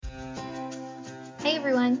Hey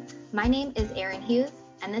everyone, my name is Erin Hughes,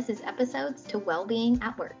 and this is Episodes to Wellbeing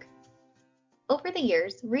at Work. Over the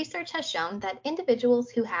years, research has shown that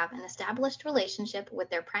individuals who have an established relationship with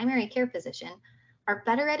their primary care physician are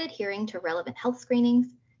better at adhering to relevant health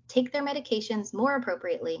screenings, take their medications more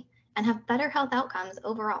appropriately, and have better health outcomes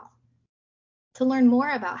overall. To learn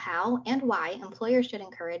more about how and why employers should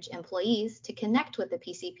encourage employees to connect with the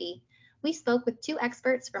PCP, we spoke with two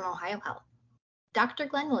experts from OhioHealth. Dr.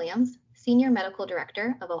 Glen Williams, Senior Medical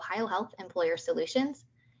Director of OhioHealth Employer Solutions,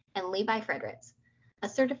 and Levi Fredritz, a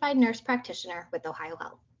Certified Nurse Practitioner with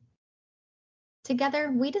OhioHealth.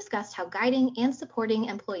 Together, we discussed how guiding and supporting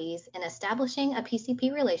employees in establishing a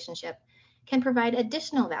PCP relationship can provide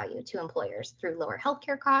additional value to employers through lower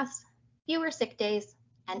healthcare costs, fewer sick days,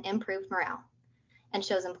 and improved morale, and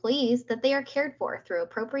shows employees that they are cared for through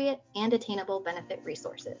appropriate and attainable benefit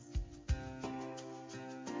resources.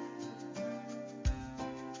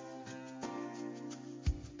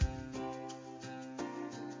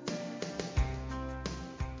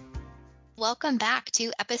 Welcome back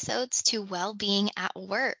to Episodes to Wellbeing at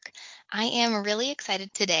Work. I am really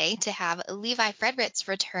excited today to have Levi Fredritz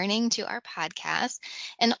returning to our podcast.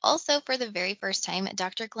 And also for the very first time,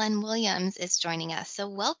 Dr. Glen Williams is joining us. So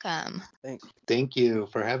welcome. Thank you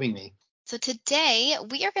for having me. So today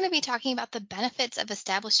we are going to be talking about the benefits of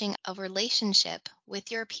establishing a relationship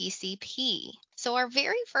with your PCP. So our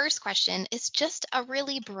very first question is just a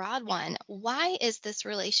really broad one. Why is this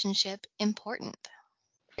relationship important?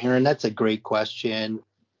 Aaron, that's a great question.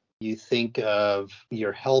 You think of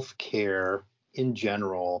your health care in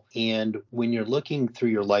general, and when you're looking through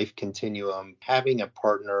your life continuum, having a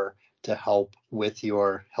partner to help with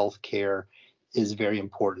your health care is very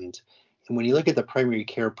important. And when you look at the primary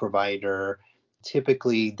care provider,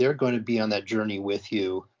 typically they're going to be on that journey with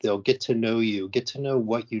you. They'll get to know you, get to know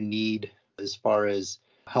what you need as far as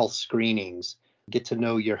health screenings, get to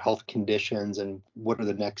know your health conditions and what are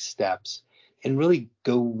the next steps, and really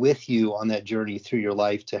go with you on that journey through your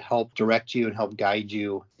life to help direct you and help guide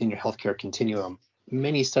you in your healthcare continuum.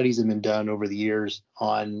 Many studies have been done over the years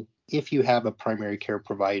on if you have a primary care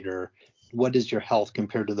provider, what is your health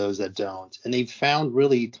compared to those that don't? And they've found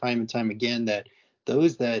really time and time again that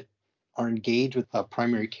those that are engaged with a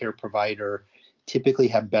primary care provider typically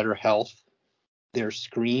have better health. They're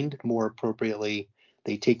screened more appropriately.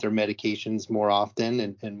 They take their medications more often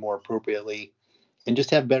and more appropriately, and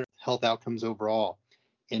just have better health outcomes overall.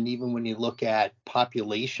 And even when you look at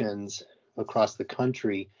populations across the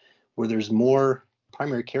country where there's more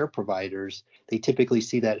primary care providers, they typically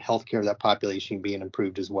see that healthcare of that population being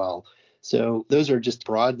improved as well. So those are just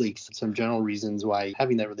broadly some general reasons why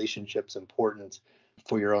having that relationship is important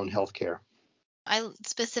for your own healthcare. I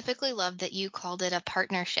specifically love that you called it a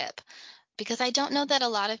partnership because I don't know that a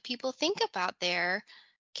lot of people think about their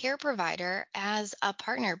care provider as a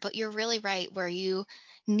partner, but you're really right where you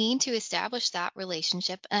need to establish that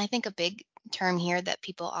relationship. And I think a big term here that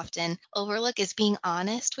people often overlook is being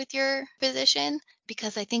honest with your physician,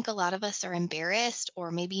 because I think a lot of us are embarrassed or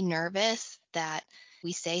maybe nervous that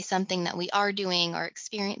we say something that we are doing or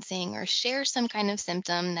experiencing or share some kind of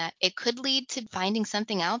symptom that it could lead to finding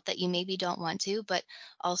something out that you maybe don't want to, but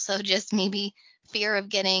also just maybe fear of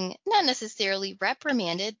getting not necessarily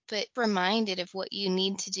reprimanded, but reminded of what you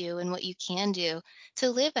need to do and what you can do to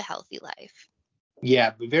live a healthy life.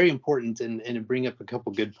 Yeah, very important, and bring up a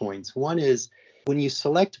couple good points. One is when you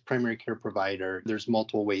select a primary care provider, there's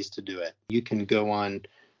multiple ways to do it. You can go on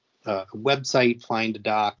a website, find a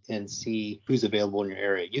doc, and see who's available in your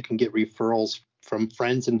area. You can get referrals from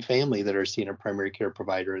friends and family that are seeing a primary care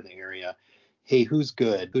provider in the area. Hey, who's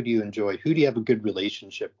good? Who do you enjoy? Who do you have a good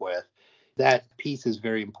relationship with? That piece is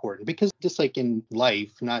very important because just like in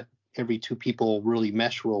life, not every two people really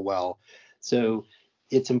mesh real well. So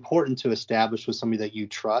it's important to establish with somebody that you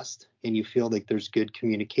trust and you feel like there's good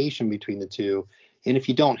communication between the two. And if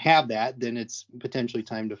you don't have that, then it's potentially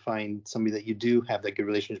time to find somebody that you do have that good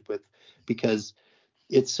relationship with, because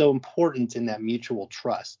it's so important in that mutual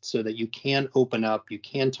trust so that you can open up, you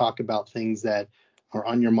can talk about things that are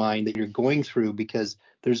on your mind that you're going through, because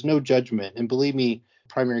there's no judgment. And believe me,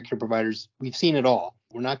 primary care providers, we've seen it all.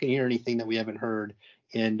 We're not going to hear anything that we haven't heard.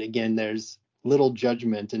 And again, there's little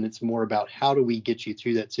judgment, and it's more about how do we get you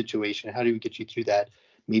through that situation? How do we get you through that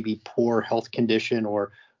maybe poor health condition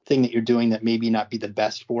or thing that you're doing that maybe not be the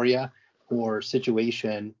best for you or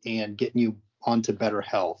situation, and getting you onto better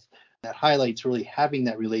health. That highlights really having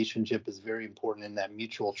that relationship is very important in that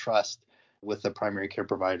mutual trust with the primary care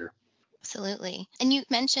provider. Absolutely. And you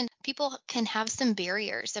mentioned people can have some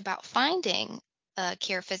barriers about finding a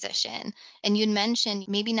care physician. And you'd mentioned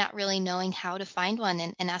maybe not really knowing how to find one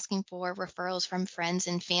and asking for referrals from friends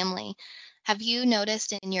and family. Have you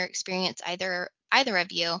noticed in your experience, either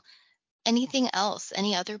of you, anything else,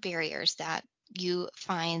 any other barriers that you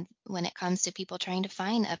find when it comes to people trying to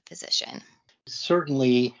find a physician?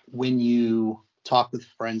 Certainly, when you talk with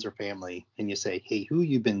friends or family and you say, hey, who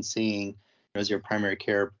you've been seeing as your primary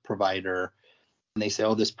care provider, and they say,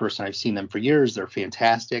 oh, this person, I've seen them for years, they're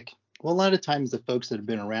fantastic. Well, a lot of times the folks that have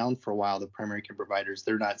been around for a while, the primary care providers,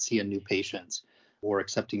 they're not seeing new patients or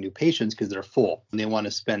accepting new patients because they're full. And they want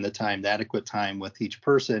to spend the time, the adequate time with each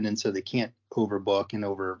person. And so they can't overbook and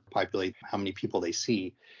overpopulate how many people they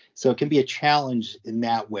see. So it can be a challenge in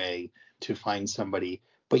that way to find somebody.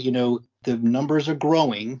 But, the numbers are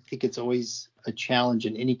growing. I think it's always a challenge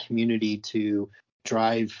in any community to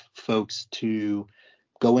drive folks to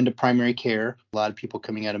go into primary care. A lot of people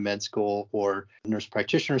coming out of med school or nurse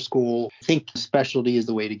practitioner school think specialty is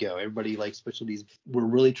the way to go. Everybody likes specialties. We're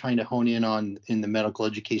really trying to hone in on in the medical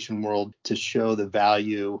education world to show the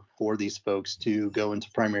value for these folks to go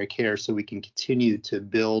into primary care so we can continue to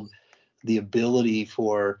build the ability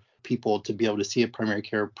for people to be able to see a primary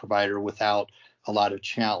care provider without a lot of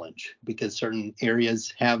challenge, because certain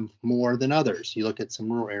areas have more than others. You look at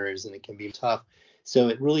some rural areas and it can be tough. So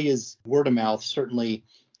it really is word of mouth. Certainly,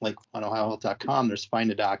 like on OhioHealth.com, there's Find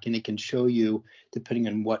a Doc, and it can show you, depending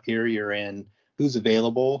on what area you're in, who's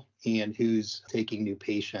available and who's taking new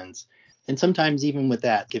patients. And sometimes even with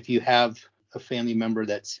that, if you have a family member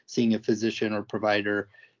that's seeing a physician or provider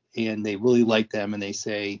and they really like them and they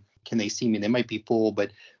say, can they see me? They might be full,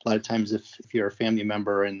 but a lot of times if you're a family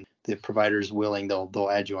member and the provider is willing,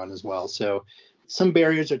 they'll add you on as well. So some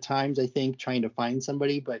barriers at times, I think, trying to find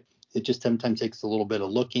somebody, but it just sometimes takes a little bit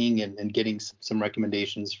of looking and getting some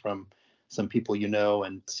recommendations from some people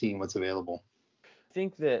and seeing what's available. I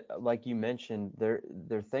think that, like you mentioned, there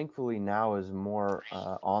thankfully now is more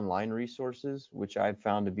online resources, which I've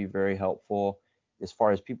found to be very helpful as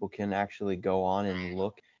far as people can actually go on and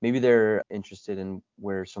look. Maybe they're interested in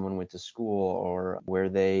where someone went to school or where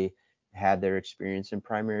they had their experience in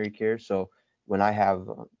primary care. So when I have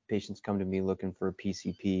patients come to me looking for a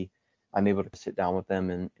PCP, I'm able to sit down with them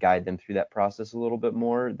and guide them through that process a little bit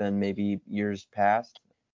more than maybe years past.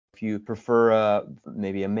 If you prefer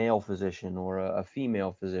maybe a male physician or a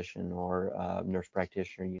female physician or a nurse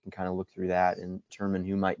practitioner, you can kind of look through that and determine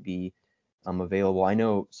who might be available. I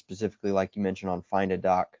know specifically, like you mentioned on Find a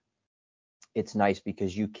Doc, it's nice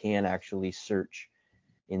because you can actually search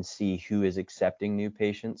and see who is accepting new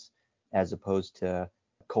patients as opposed to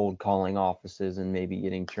cold calling offices and maybe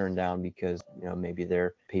getting turned down because maybe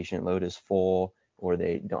their patient load is full or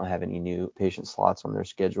they don't have any new patient slots on their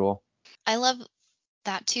schedule. I love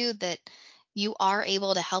that too, that you are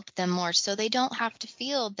able to help them more so they don't have to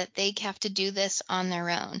feel that they have to do this on their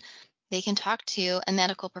own. They can talk to a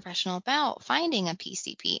medical professional about finding a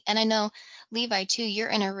PCP. And I know, Levi, too, you're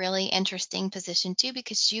in a really interesting position too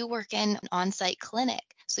because you work in an on-site clinic.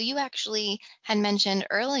 So you actually had mentioned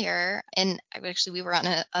earlier, and actually we were on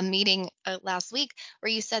a meeting last week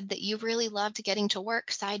where you said that you really loved getting to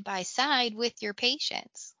work side by side with your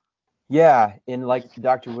patients. Yeah, and like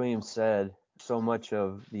Dr. Williams said, so much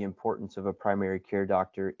of the importance of a primary care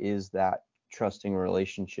doctor is that trusting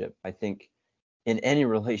relationship. I think in any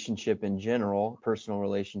relationship in general, personal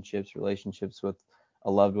relationships, relationships with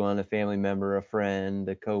a loved one, a family member, a friend,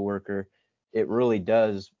 a coworker, it really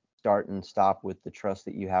does start and stop with the trust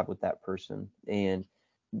that you have with that person. And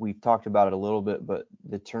we've talked about it a little bit, but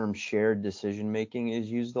the term shared decision making is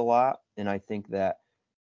used a lot. And I think that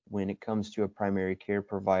when it comes to a primary care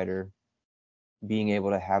provider, being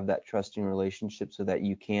able to have that trusting relationship so that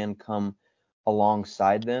you can come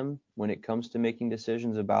alongside them when it comes to making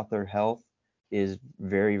decisions about their health is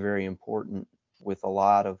very, very important. With a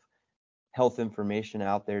lot of health information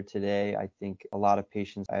out there today, I think a lot of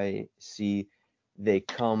patients I see, they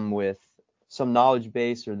come with some knowledge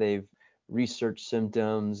base or they've researched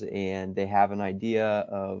symptoms and they have an idea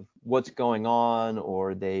of what's going on,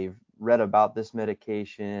 or they've read about this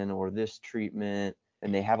medication or this treatment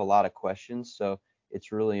and they have a lot of questions. So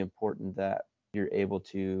it's really important that you're able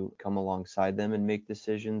to come alongside them and make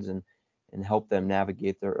decisions and help them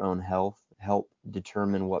navigate their own health, help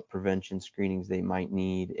determine what prevention screenings they might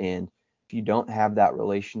need. And if you don't have that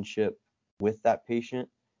relationship with that patient,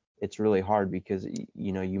 it's really hard because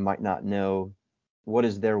you might not know what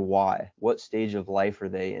is their why, what stage of life are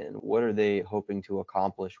they in, what are they hoping to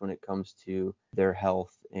accomplish when it comes to their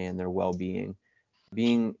health and their well-being.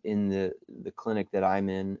 Being in the clinic that I'm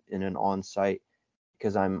in an on-site,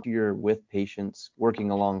 because I'm here with patients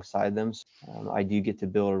working alongside them, I do get to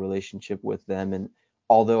build a relationship with them. And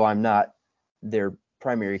although I'm not their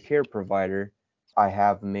primary care provider, I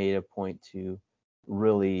have made a point to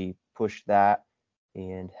really push that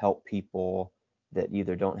and help people that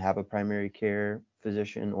either don't have a primary care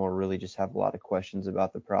physician or really just have a lot of questions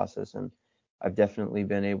about the process. And I've definitely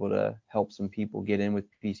been able to help some people get in with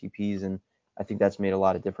PCPs, and I think that's made a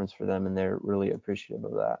lot of difference for them, and they're really appreciative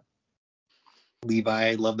of that. Levi,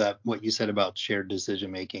 I love that what you said about shared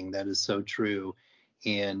decision making. That is so true.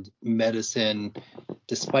 And medicine,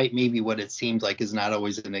 despite maybe what it seems like, is not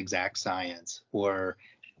always an exact science or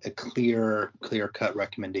a clear cut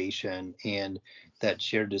recommendation. And that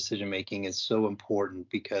shared decision making is so important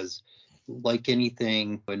because, like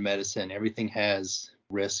anything in medicine, everything has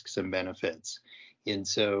risks and benefits. And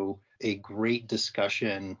so a great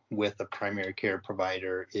discussion with a primary care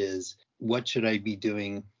provider is, what should I be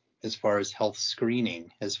doing as far as health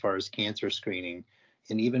screening, as far as cancer screening?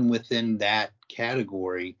 And even within that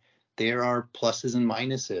category, there are pluses and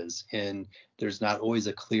minuses, and there's not always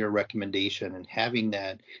a clear recommendation. And having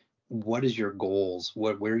that, what is your goals?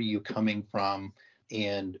 Where are you coming from?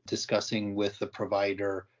 And discussing with the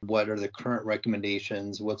provider, what are the current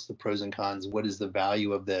recommendations? What's the pros and cons? What is the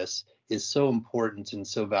value of this? Is so important and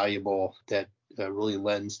so valuable that really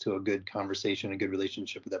lends to a good conversation, a good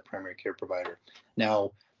relationship with that primary care provider.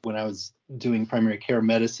 Now, when I was doing primary care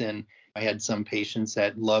medicine, I had some patients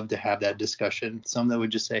that loved to have that discussion, some that would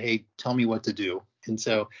just say, hey, tell me what to do. And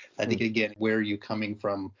so I think, again, where are you coming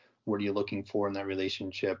from? What are you looking for in that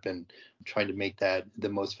relationship? And trying to make that the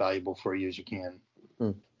most valuable for you as you can.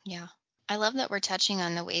 Yeah. I love that we're touching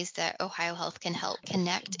on the ways that OhioHealth can help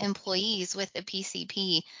connect employees with the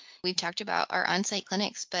PCP. We've talked about our on-site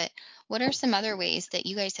clinics, but what are some other ways that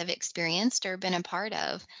you guys have experienced or been a part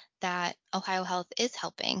of that OhioHealth is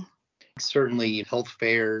helping? Certainly health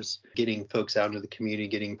fairs, getting folks out into the community,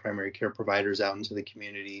 getting primary care providers out into the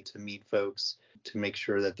community to meet folks, to make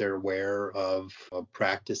sure that they're aware of a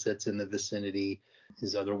practice that's in the vicinity,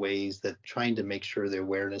 is other ways that trying to make sure the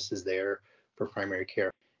awareness is there for primary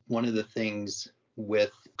care. One of the things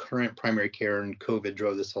with current primary care, and COVID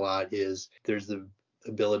drove this a lot, is there's the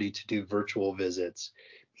ability to do virtual visits.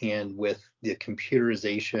 And with the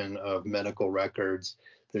computerization of medical records,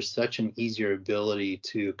 there's such an easier ability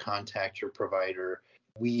to contact your provider.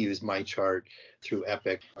 We use MyChart through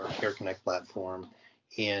Epic, our Care Connect platform,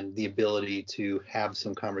 and the ability to have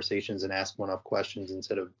some conversations and ask one-off questions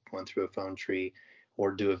instead of going through a phone tree,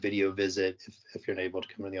 or do a video visit if you're unable to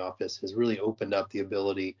come to the office, has really opened up the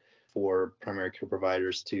ability for primary care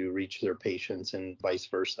providers to reach their patients and vice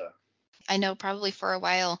versa. I know probably for a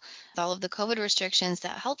while, with all of the COVID restrictions,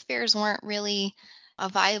 that health fairs weren't really a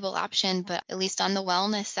viable option, but at least on the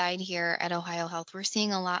wellness side here at OhioHealth, we're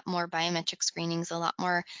seeing a lot more biometric screenings, a lot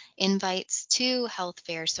more invites to health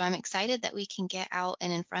fairs. So I'm excited that we can get out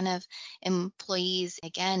and in front of employees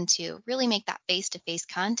again to really make that face-to-face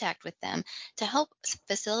contact with them to help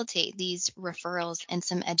facilitate these referrals and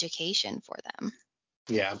some education for them.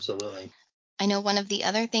 Yeah, absolutely. I know one of the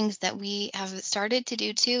other things that we have started to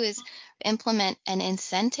do too is implement an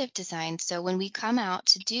incentive design. So when we come out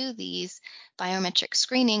to do these biometric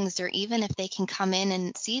screenings, or even if they can come in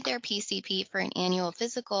and see their PCP for an annual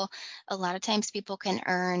physical, a lot of times people can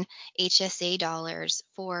earn HSA dollars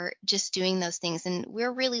for just doing those things. And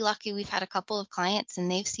we're really lucky. We've had a couple of clients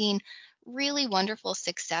and they've seen really wonderful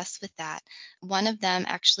success with that. One of them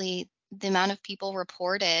actually, the amount of people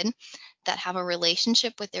reported that have a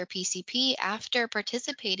relationship with their PCP after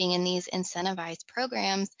participating in these incentivized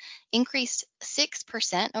programs increased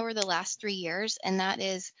 6% over the last 3 years. And that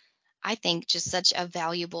is, I think, just such a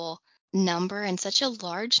valuable number and such a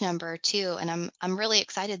large number too. And I'm really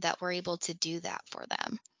excited that we're able to do that for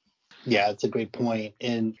them. Yeah, it's a great point.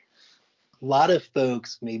 And a lot of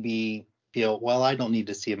folks maybe feel, well, I don't need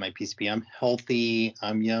to see my PCP. I'm healthy,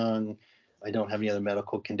 I'm young, I don't have any other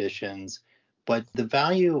medical conditions. But the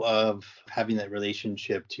value of having that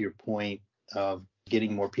relationship, to your point, of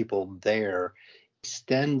getting more people there,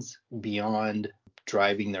 extends beyond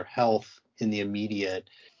driving their health in the immediate.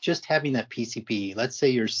 Just having that PCP, let's say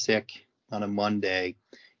you're sick on a Monday,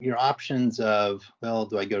 your options of, well,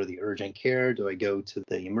 do I go to the urgent care? Do I go to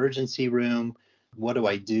the emergency room? What do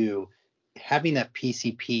I do? Having that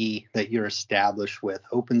PCP that you're established with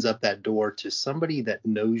opens up that door to somebody that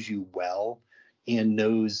knows you well and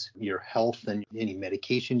knows your health and any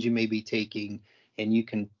medications you may be taking, and you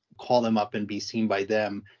can call them up and be seen by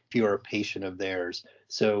them if you're a patient of theirs.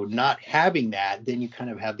 So not having that, then you kind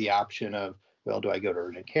of have the option of, well, do I go to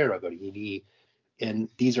urgent care? Do I go to ED? And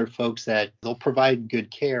these are folks that they'll provide good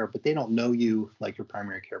care, but they don't know you like your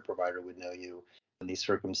primary care provider would know you in these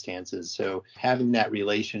circumstances. So having that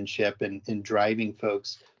relationship and driving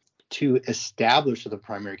folks to establish with a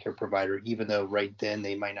primary care provider, even though right then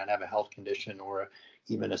they might not have a health condition or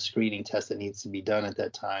even a screening test that needs to be done at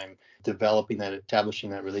that time. Developing that, establishing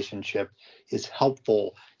that relationship is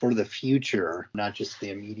helpful for the future, not just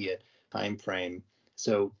the immediate time frame.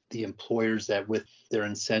 So the employers that with their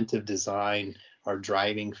incentive design are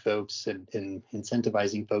driving folks and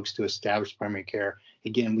incentivizing folks to establish primary care.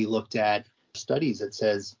 Again, we looked at studies that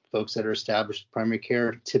says folks that are established primary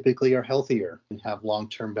care typically are healthier and have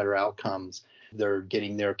long-term better outcomes. They're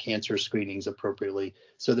getting their cancer screenings appropriately.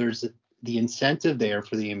 So there's the incentive there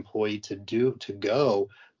for the employee to go,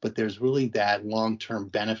 but there's really that long-term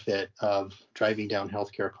benefit of driving down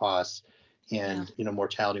healthcare costs and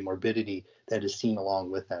mortality, morbidity that is seen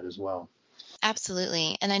along with that as well.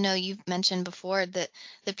 Absolutely. And I know you've mentioned before that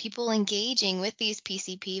the people engaging with these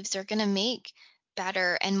PCPs are going to make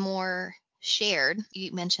better and more shared,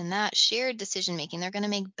 you mentioned that, shared decision making. They're going to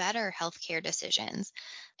make better healthcare decisions.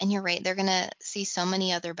 And you're right, they're going to see so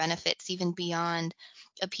many other benefits even beyond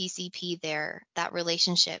a PCP there, that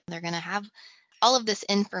relationship. They're going to have all of this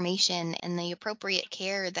information and the appropriate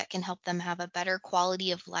care that can help them have a better quality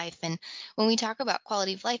of life. And when we talk about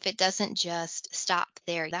quality of life, it doesn't just stop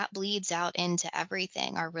there. That bleeds out into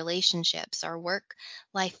everything, our relationships, our work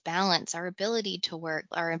life balance, our ability to work,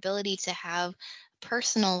 our ability to have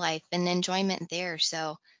personal life and enjoyment there.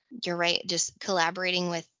 So you're right, just collaborating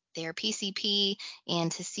with their PCP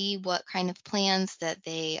and to see what kind of plans that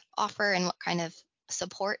they offer and what kind of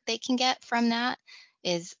support they can get from that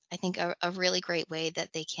is, I think, a really great way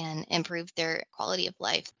that they can improve their quality of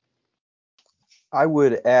life. I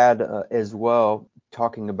would add as well,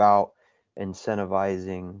 talking about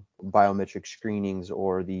incentivizing biometric screenings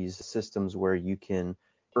or these systems where you can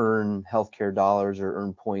earn healthcare dollars or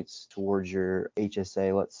earn points towards your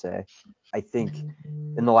HSA, let's say. I think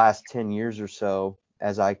in the last 10 years or so,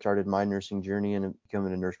 as I started my nursing journey and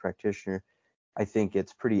becoming a nurse practitioner, I think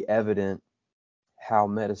it's pretty evident how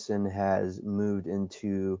medicine has moved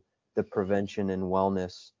into the prevention and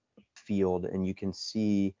wellness field. And you can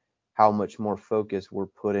see how much more focus we're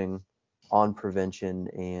putting on prevention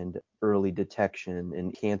and early detection,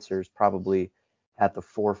 and cancer is probably at the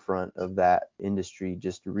forefront of that industry,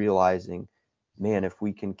 just realizing, man, if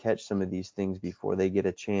we can catch some of these things before they get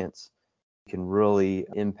a chance, it can really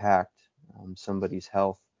impact somebody's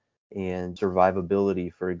health and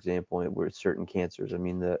survivability, for example, with certain cancers. I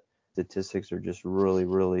mean, the statistics are just really,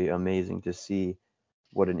 really amazing to see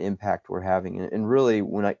what an impact we're having. And really,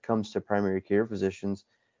 when it comes to primary care physicians,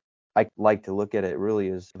 I like to look at it really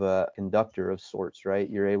as a conductor of sorts, right?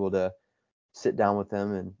 You're able to sit down with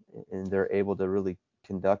them and they're able to really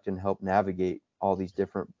conduct and help navigate all these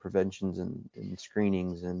different preventions and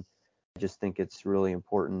screenings. And I just think it's really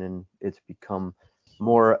important, and it's become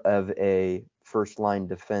more of a first line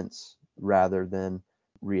defense rather than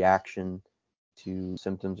reaction to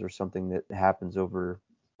symptoms or something that happens over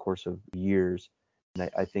the course of years. And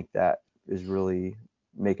I think that is really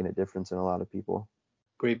making a difference in a lot of people.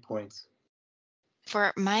 Great points.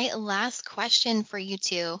 For my last question for you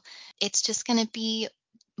two, it's just going to be,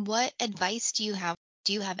 what advice do you have?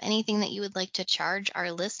 Do you have anything that you would like to charge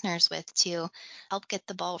our listeners with to help get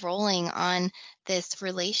the ball rolling on this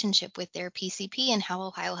relationship with their PCP and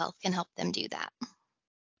how OhioHealth can help them do that?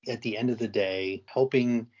 At the end of the day,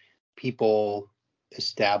 helping people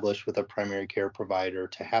establish with a primary care provider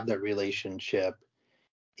to have that relationship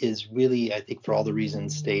is really, I think, for all the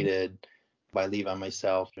reasons stated by Levi,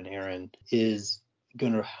 myself, and Aaron, is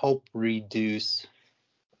going to help reduce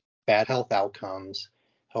bad health outcomes,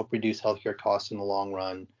 help reduce healthcare costs in the long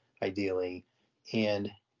run, ideally, and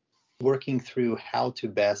working through how to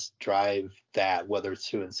best drive that, whether it's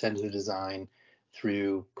through incentive design,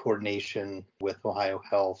 through coordination with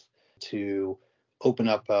OhioHealth, to open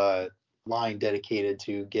up a line dedicated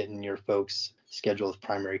to getting your folks scheduled with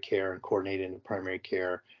primary care and coordinating primary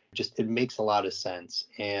care. Just, it makes a lot of sense.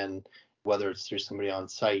 And whether it's through somebody on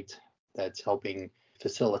site that's helping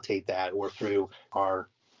facilitate that, or through our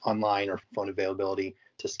online or phone availability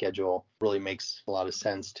to schedule, really makes a lot of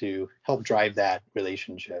sense to help drive that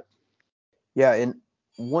relationship. Yeah, and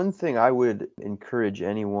one thing I would encourage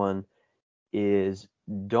anyone is,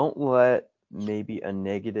 don't let maybe a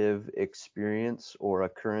negative experience or a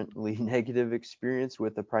currently negative experience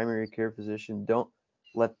with a primary care physician, don't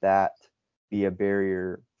let that be a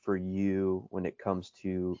barrier for you when it comes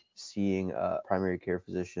to seeing a primary care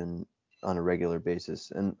physician on a regular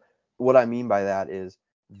basis. And what I mean by that is,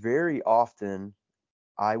 very often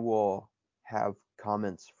I will have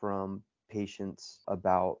comments from patients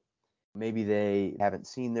about maybe they haven't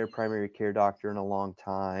seen their primary care doctor in a long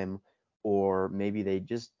time, or maybe they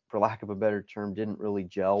just, for lack of a better term, didn't really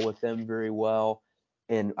gel with them very well.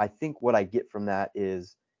 And I think what I get from that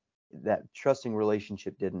is that trusting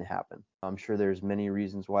relationship didn't happen. I'm sure there's many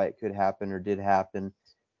reasons why it could happen or did happen,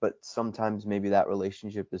 but sometimes maybe that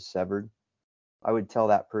relationship is severed. I would tell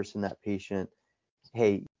that person, that patient,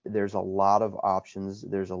 hey, there's a lot of options.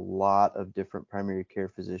 There's a lot of different primary care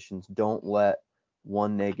physicians. Don't let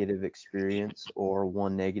one negative experience or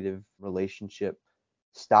one negative relationship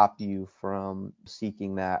stop you from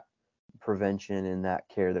seeking that prevention and that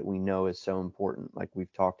care that we know is so important, like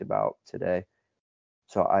we've talked about today.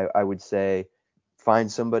 So I would say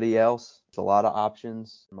find somebody else. There's a lot of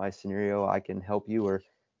options. In my scenario, I can help you, or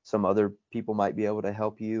some other people might be able to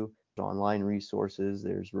help you. There's online resources,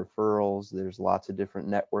 there's referrals, there's lots of different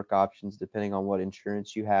network options depending on what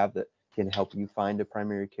insurance you have that can help you find a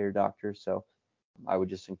primary care doctor. So I would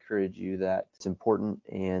just encourage you that it's important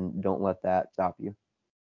and don't let that stop you.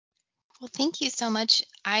 Well, thank you so much.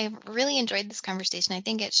 I really enjoyed this conversation. I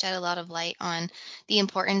think it shed a lot of light on the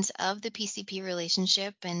importance of the PCP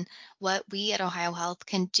relationship and what we at Ohio Health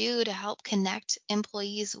can do to help connect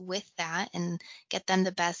employees with that and get them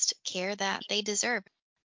the best care that they deserve.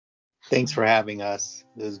 Thanks for having us.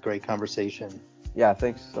 This was a great conversation. Yeah,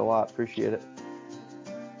 thanks a lot. Appreciate it.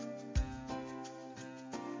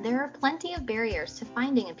 There are plenty of barriers to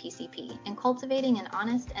finding a PCP and cultivating an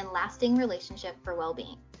honest and lasting relationship for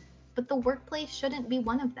well-being, but the workplace shouldn't be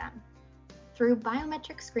one of them. Through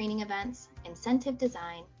biometric screening events, incentive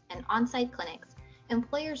design, and on-site clinics,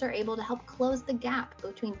 employers are able to help close the gap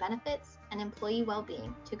between benefits and employee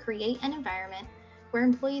well-being to create an environment where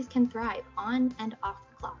employees can thrive on and off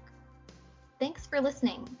the clock. Thanks for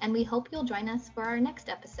listening, and we hope you'll join us for our next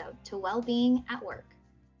episode to Well-Being at Work.